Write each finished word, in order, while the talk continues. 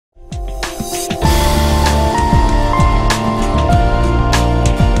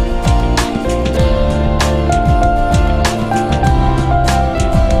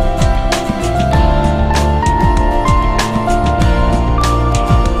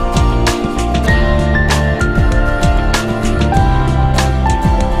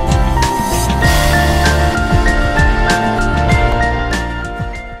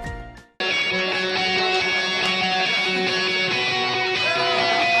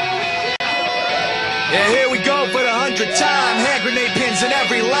Yeah, here we go for the 100th time. Hand grenade pins in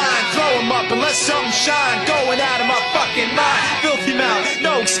every line. Throw them up and let something shine. Going out of my fucking mind. Filthy mouth,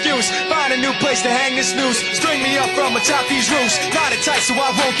 no excuse. Find a new place to hang this noose. String me up from atop these roofs. Knot it tight so I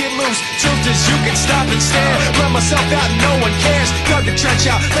won't get loose. Truth is you can stop and stare. Run myself out and no one cares. Dug the trench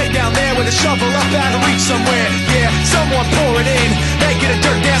out, lay down there with a shovel up out of reach somewhere. Yeah, someone pour it in. Make it a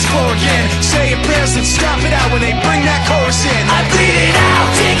dirt dance floor again. Say your prayers and stop it out when they bring that chorus in. I bleed it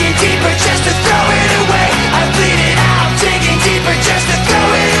out, digging deeper just to throw it away. I bleed it out, digging deeper just to throw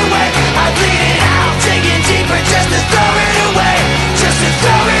it away. I bleed it out, digging deeper just to throw it away. Just to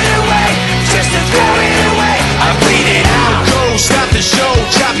throw it away, just to throw it away. I bleed it out. Go, stop the show.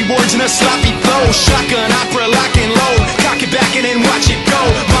 Choppy words in a sloppy flow. Shotgun opera, lock and load. Cock it back and then watch it go.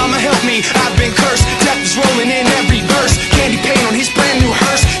 Mama help me, I've been cursed. Death is rolling in every verse. Candy paint on his brand new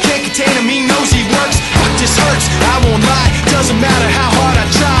hearse. Can't contain him, he knows he works. Fuck, this hurts, I won't lie. Doesn't matter how hard I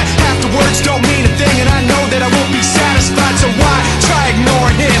try. Half the words don't mean a thing, and I know that I won't be satisfied. So why try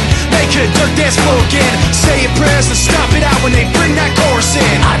ignoring him? Make it a dirt dance floor again. Say your prayers and stop it out when they bring that chorus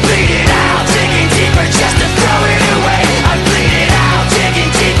in. I bleed it out, digging deeper just to throw it away. I bleed it out,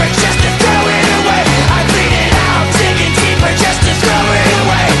 digging deeper just to throw it away. I bleed it out, digging deeper just to throw it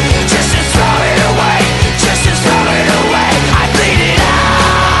away. Just to throw it away, just to throw it away. I bleed it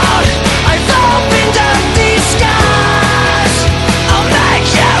out. I've opened up these scars. I'll make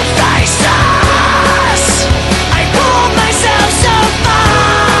you face us. I pulled myself so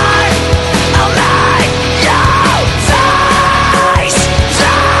far. I'll make you face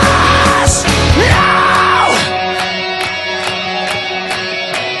us. No!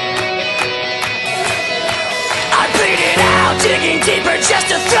 I bleed it out, digging deeper just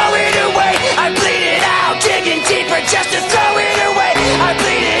to throw it away. I bleed it out, digging deeper just to